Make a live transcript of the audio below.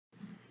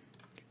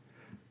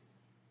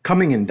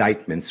Coming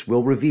indictments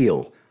will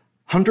reveal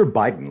Hunter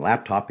Biden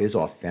laptop is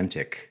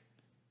authentic,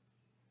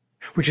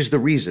 which is the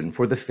reason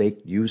for the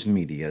fake news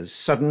media's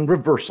sudden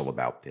reversal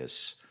about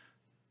this.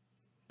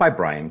 By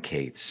Brian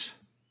Cates.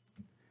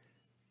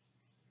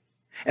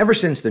 Ever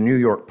since the New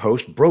York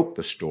Post broke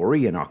the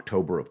story in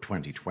October of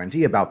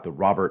 2020 about the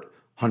Robert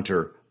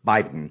Hunter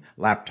Biden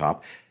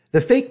laptop, the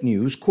fake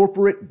news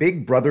corporate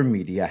Big Brother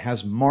media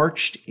has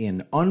marched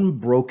in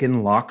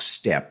unbroken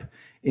lockstep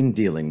in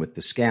dealing with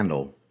the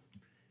scandal.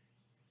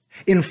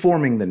 In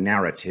forming the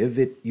narrative,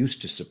 it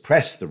used to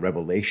suppress the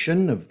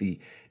revelation of the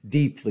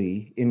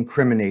deeply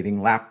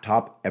incriminating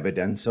laptop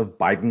evidence of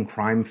Biden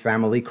crime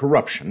family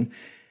corruption.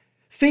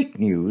 Fake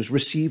news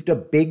received a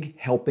big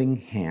helping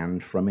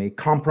hand from a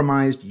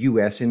compromised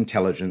U.S.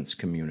 intelligence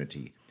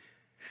community.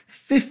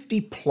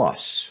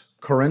 50-plus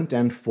current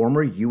and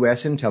former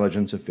U.S.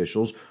 intelligence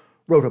officials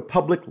wrote a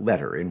public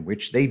letter in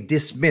which they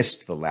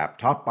dismissed the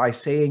laptop by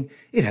saying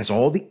it has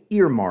all the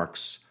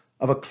earmarks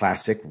of a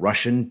classic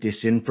Russian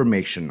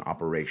disinformation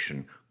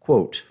operation.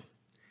 Quote,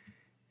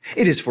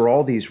 "It is for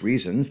all these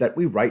reasons that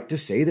we write to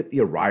say that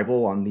the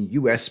arrival on the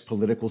U.S.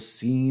 political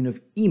scene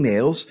of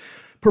emails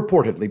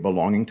purportedly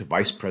belonging to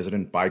Vice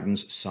President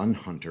Biden's son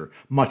Hunter,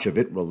 much of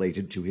it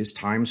related to his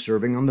time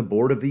serving on the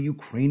board of the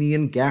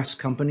Ukrainian gas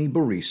company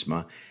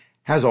Burisma,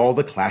 has all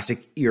the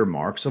classic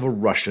earmarks of a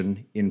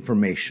Russian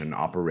information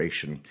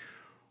operation.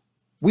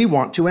 We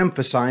want to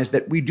emphasize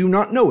that we do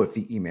not know if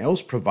the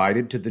emails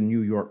provided to the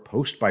New York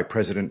Post by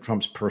President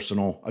Trump's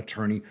personal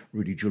attorney,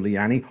 Rudy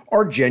Giuliani,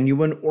 are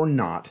genuine or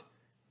not,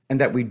 and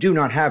that we do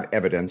not have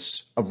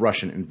evidence of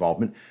Russian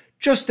involvement,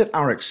 just that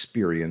our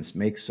experience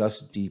makes us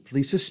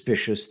deeply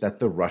suspicious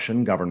that the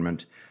Russian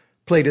government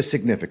played a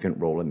significant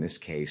role in this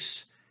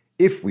case.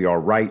 If we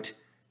are right,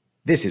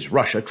 this is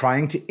Russia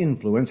trying to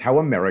influence how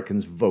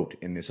Americans vote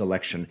in this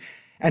election,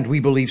 and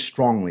we believe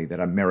strongly that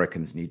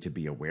Americans need to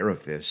be aware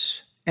of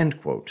this."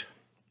 End quote.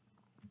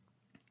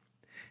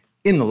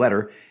 In the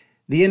letter,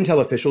 the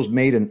intel officials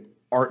made an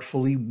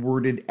artfully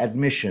worded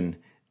admission.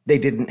 They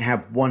didn't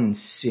have one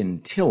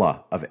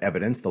scintilla of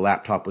evidence the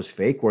laptop was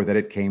fake or that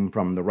it came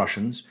from the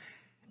Russians,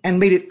 and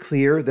made it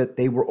clear that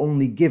they were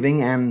only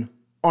giving an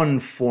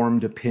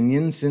unformed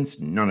opinion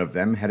since none of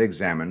them had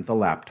examined the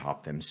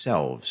laptop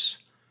themselves.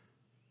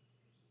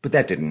 But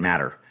that didn't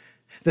matter.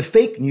 The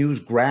fake news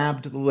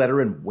grabbed the letter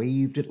and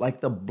waved it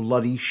like the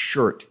bloody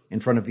shirt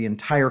in front of the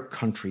entire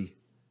country,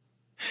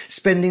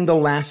 spending the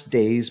last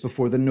days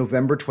before the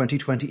November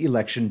 2020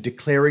 election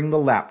declaring the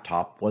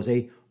laptop was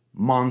a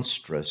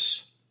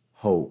monstrous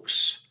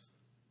hoax.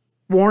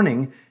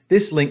 Warning,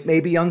 this link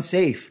may be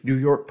unsafe.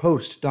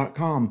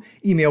 NewYorkPost.com.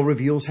 Email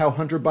reveals how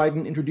Hunter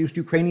Biden introduced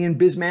Ukrainian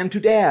bizman to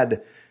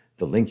dad.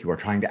 The link you are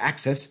trying to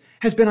access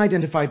has been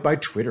identified by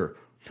Twitter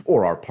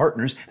or our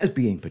partners as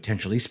being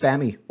potentially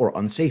spammy or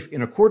unsafe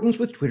in accordance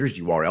with Twitter's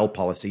URL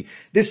policy.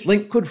 This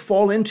link could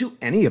fall into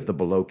any of the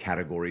below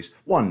categories.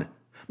 1.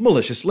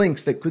 Malicious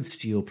links that could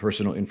steal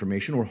personal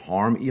information or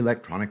harm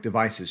electronic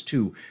devices.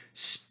 2.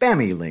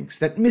 Spammy links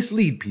that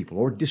mislead people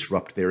or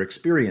disrupt their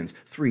experience.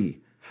 3.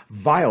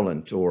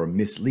 Violent or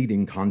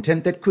misleading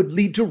content that could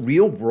lead to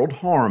real-world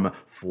harm.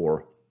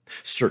 4.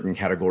 Certain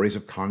categories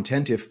of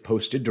content, if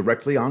posted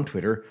directly on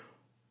Twitter,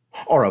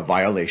 are a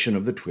violation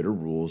of the Twitter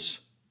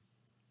rules.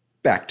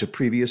 Back to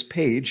previous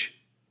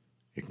page.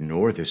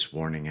 Ignore this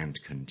warning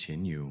and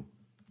continue.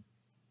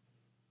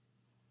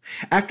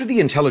 After the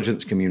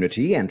intelligence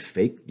community and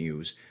fake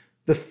news,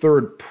 the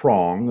third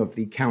prong of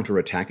the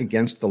counterattack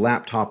against the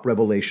laptop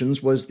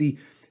revelations was the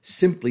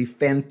simply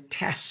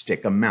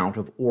fantastic amount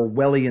of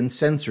Orwellian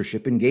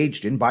censorship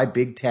engaged in by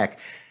big tech,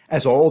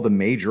 as all the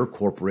major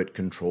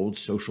corporate-controlled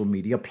social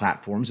media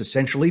platforms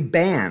essentially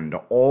banned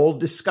all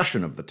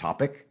discussion of the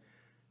topic.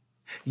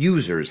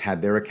 Users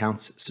had their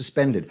accounts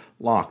suspended,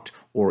 locked,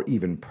 or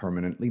even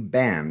permanently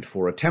banned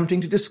for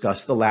attempting to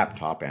discuss the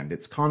laptop and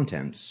its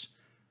contents.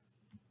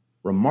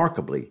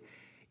 Remarkably,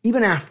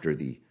 even after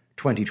the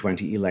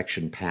 2020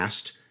 election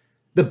passed,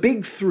 the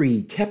big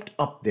three kept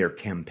up their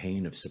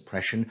campaign of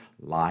suppression,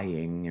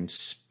 lying and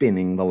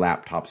spinning the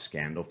laptop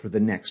scandal for the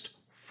next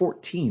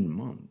 14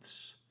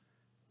 months.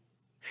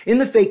 In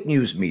the fake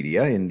news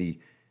media, in the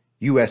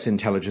U.S.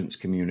 intelligence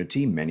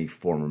community, many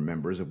former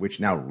members of which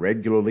now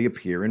regularly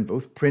appear in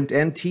both print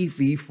and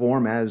TV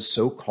form as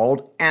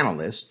so-called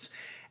analysts,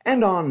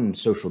 and on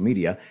social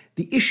media,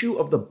 the issue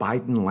of the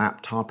Biden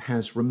laptop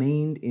has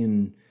remained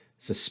in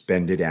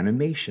suspended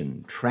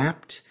animation,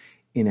 trapped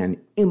in an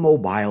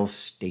immobile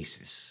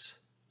stasis.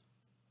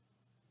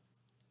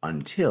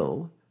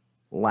 Until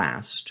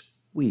last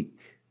week.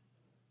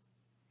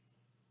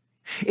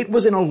 It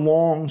was in a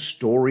long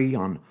story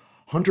on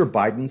Hunter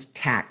Biden's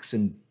tax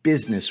and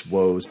business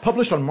woes,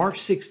 published on March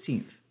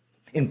 16th,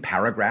 in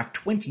paragraph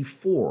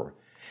 24,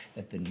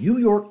 that the New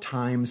York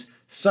Times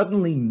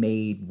suddenly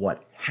made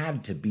what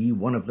had to be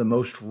one of the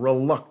most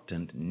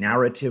reluctant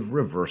narrative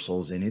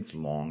reversals in its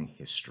long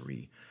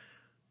history.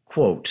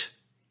 Quote,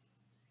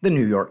 the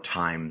New York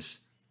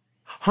Times,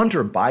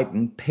 Hunter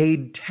Biden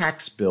paid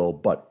tax bill,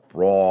 but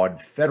broad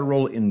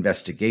federal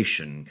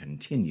investigation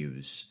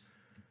continues.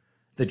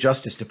 The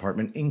Justice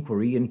Department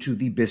inquiry into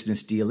the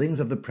business dealings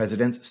of the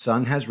president's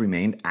son has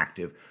remained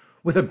active,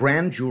 with a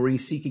grand jury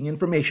seeking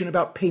information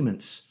about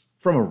payments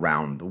from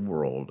around the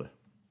world.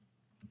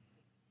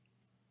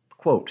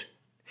 Quote,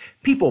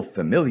 people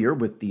familiar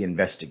with the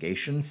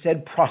investigation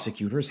said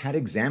prosecutors had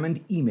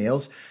examined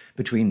emails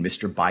between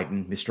Mr.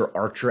 Biden, Mr.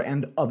 Archer,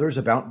 and others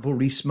about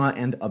Burisma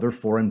and other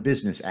foreign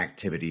business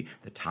activity.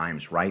 The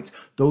Times writes,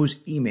 those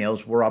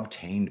emails were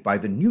obtained by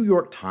the New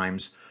York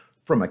Times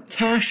from a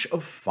cache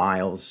of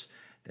files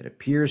that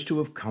appears to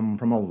have come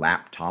from a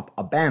laptop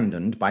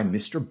abandoned by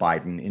Mr.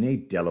 Biden in a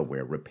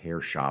Delaware repair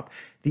shop.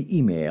 The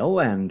email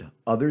and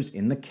others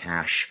in the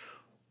cache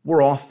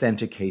were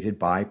authenticated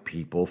by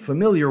people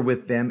familiar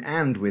with them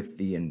and with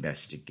the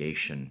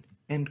investigation.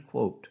 End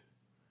quote.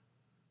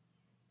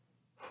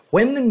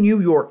 When the New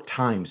York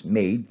Times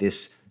made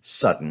this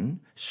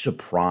sudden,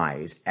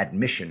 surprise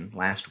admission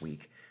last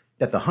week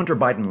that the Hunter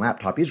Biden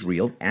laptop is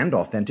real and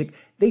authentic,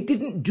 they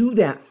didn't do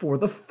that for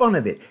the fun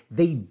of it.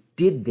 They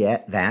did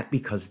that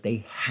because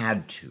they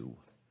had to.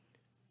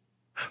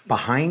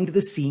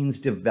 Behind-the-scenes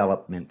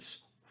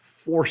developments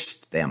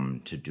forced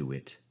them to do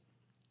it.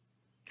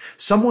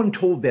 Someone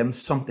told them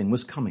something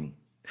was coming,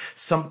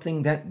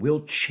 something that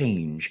will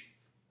change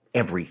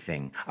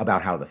everything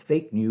about how the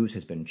fake news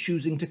has been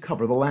choosing to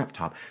cover the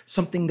laptop,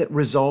 something that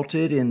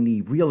resulted in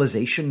the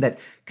realization that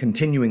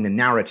continuing the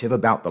narrative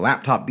about the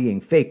laptop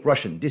being fake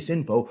Russian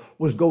disinfo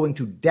was going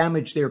to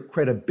damage their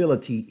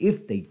credibility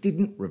if they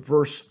didn't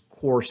reverse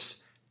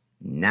course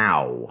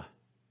now.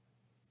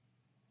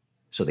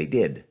 So they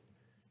did.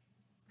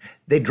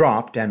 They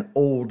dropped an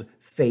old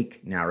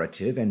fake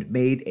narrative and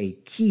made a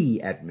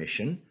key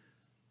admission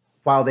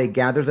while they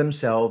gather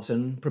themselves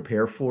and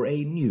prepare for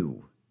a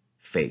new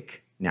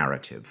fake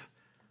narrative.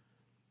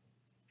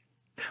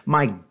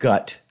 My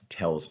gut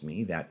tells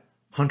me that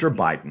Hunter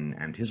Biden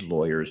and his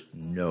lawyers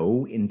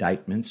know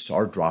indictments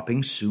are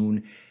dropping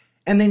soon,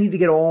 and they need to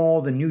get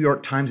all the New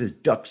York Times'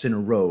 ducks in a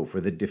row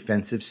for the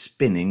defensive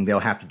spinning they'll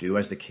have to do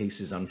as the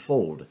cases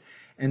unfold.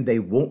 And they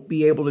won't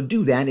be able to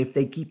do that if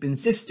they keep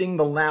insisting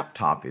the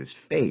laptop is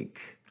fake.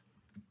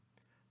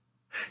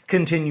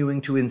 Continuing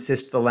to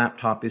insist the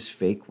laptop is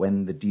fake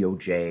when the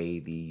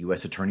DOJ, the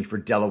U.S. Attorney for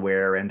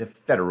Delaware, and a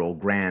federal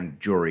grand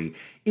jury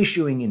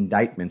issuing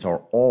indictments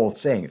are all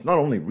saying it's not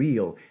only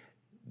real,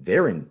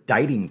 they're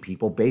indicting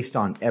people based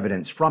on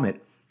evidence from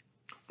it,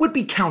 would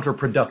be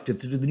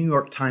counterproductive to the New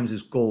York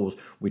Times' goals,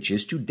 which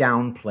is to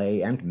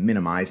downplay and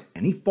minimize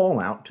any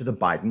fallout to the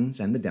Bidens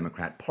and the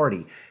Democrat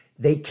Party.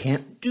 They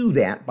can't do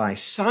that by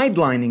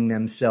sidelining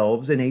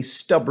themselves in a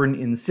stubborn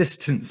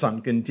insistence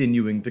on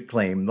continuing to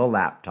claim the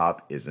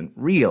laptop isn't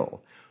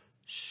real.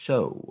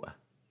 So,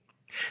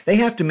 they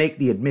have to make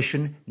the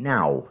admission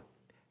now,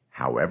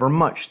 however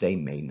much they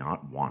may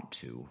not want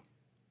to.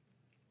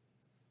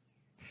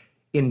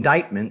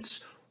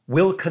 Indictments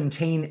will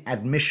contain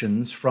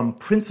admissions from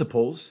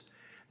principals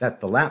that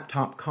the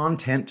laptop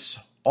contents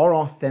are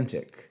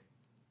authentic.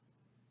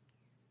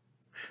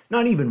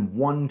 Not even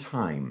one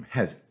time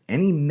has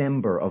any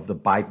member of the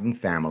Biden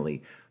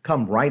family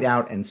come right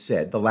out and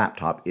said the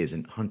laptop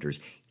isn't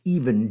Hunter's.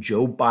 Even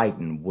Joe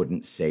Biden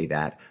wouldn't say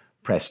that,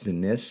 pressed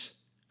in this.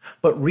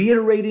 But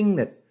reiterating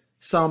that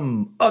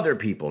some other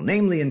people,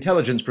 namely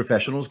intelligence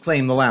professionals,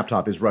 claim the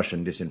laptop is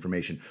Russian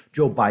disinformation.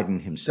 Joe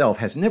Biden himself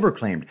has never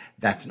claimed,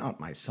 that's not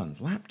my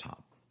son's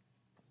laptop.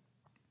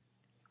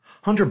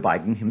 Hunter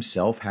Biden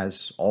himself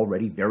has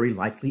already very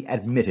likely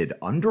admitted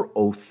under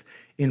oath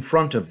in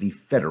front of the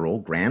federal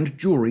grand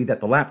jury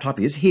that the laptop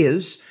is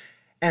his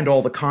and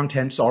all the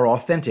contents are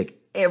authentic.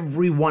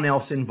 Everyone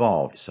else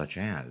involved, such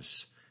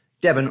as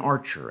Devin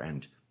Archer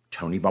and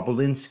Tony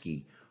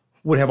Bobulinski,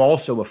 would have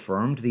also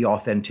affirmed the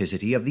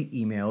authenticity of the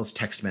emails,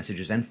 text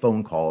messages, and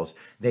phone calls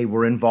they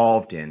were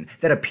involved in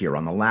that appear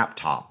on the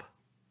laptop.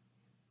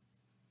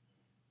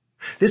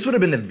 This would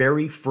have been the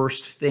very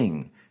first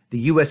thing the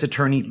U.S.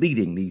 attorney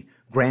leading the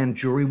grand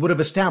jury would have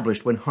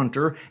established when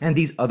Hunter and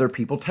these other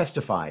people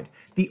testified.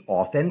 The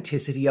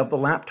authenticity of the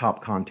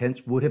laptop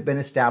contents would have been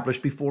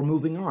established before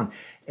moving on.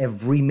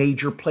 Every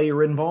major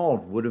player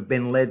involved would have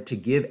been led to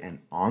give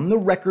an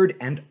on-the-record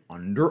and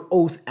under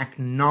oath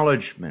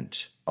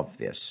acknowledgement of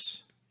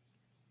this.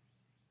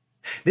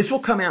 This will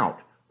come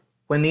out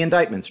when the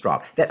indictments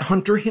drop, that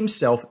Hunter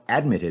himself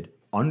admitted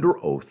under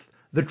oath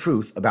the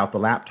truth about the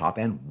laptop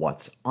and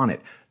what's on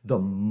it. The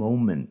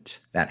moment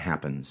that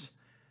happens,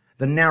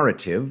 the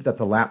narrative that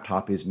the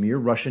laptop is mere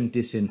Russian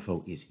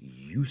disinfo is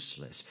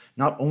useless.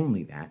 Not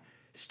only that,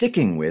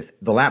 sticking with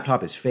the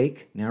laptop is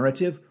fake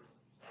narrative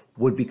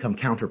would become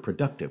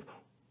counterproductive,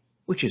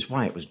 which is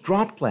why it was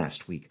dropped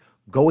last week.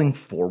 Going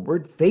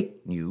forward,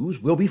 fake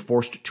news will be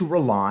forced to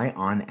rely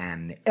on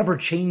an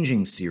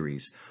ever-changing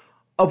series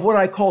of what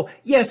I call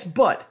yes,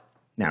 but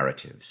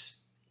narratives.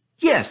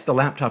 Yes, the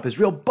laptop is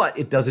real, but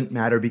it doesn't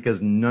matter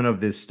because none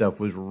of this stuff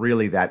was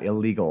really that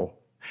illegal.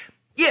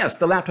 Yes,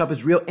 the laptop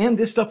is real and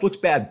this stuff looks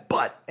bad,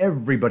 but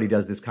everybody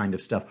does this kind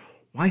of stuff.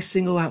 Why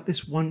single out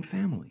this one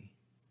family?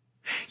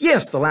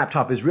 Yes, the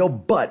laptop is real,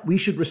 but we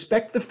should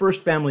respect the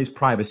first family's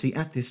privacy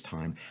at this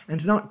time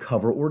and not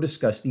cover or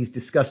discuss these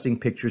disgusting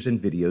pictures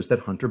and videos that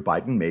Hunter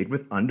Biden made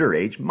with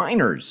underage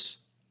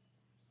minors.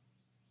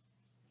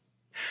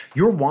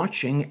 You're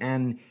watching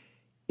an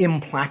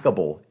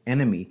implacable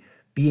enemy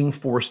being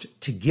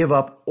forced to give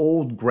up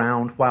old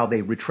ground while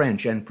they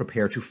retrench and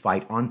prepare to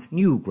fight on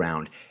new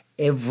ground.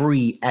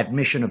 Every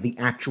admission of the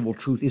actual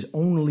truth is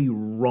only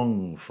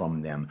wrung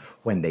from them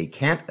when they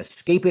can't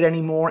escape it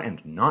anymore,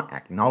 and not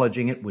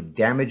acknowledging it would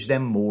damage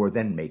them more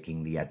than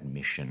making the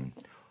admission.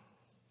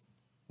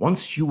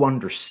 Once you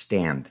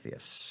understand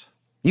this,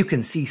 you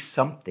can see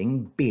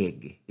something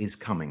big is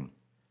coming.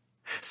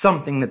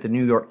 Something that the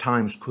New York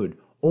Times could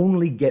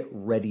only get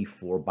ready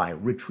for by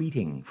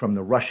retreating from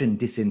the Russian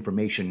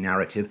disinformation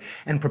narrative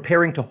and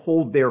preparing to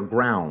hold their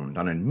ground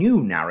on a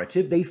new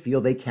narrative they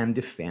feel they can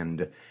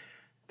defend.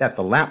 That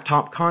the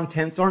laptop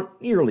contents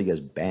aren't nearly as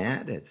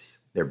bad as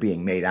they're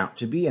being made out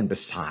to be, and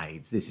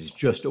besides, this is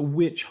just a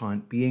witch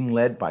hunt being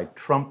led by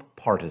Trump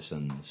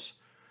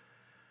partisans.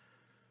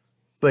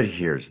 But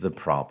here's the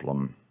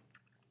problem.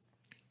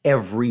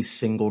 Every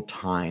single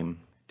time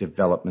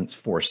developments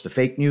force the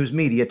fake news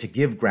media to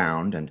give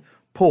ground and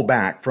pull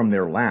back from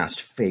their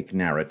last fake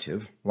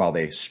narrative while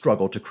they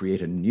struggle to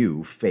create a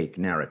new fake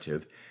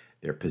narrative,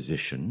 their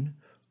position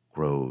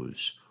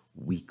grows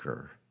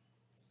weaker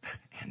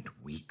and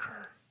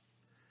weaker.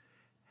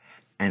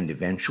 And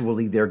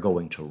eventually they're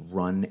going to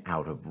run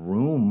out of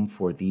room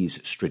for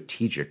these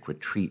strategic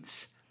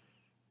retreats.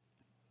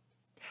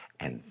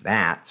 And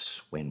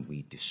that's when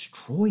we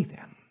destroy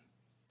them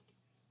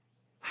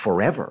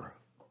forever.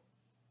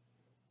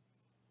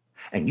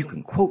 And you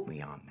can quote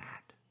me on that.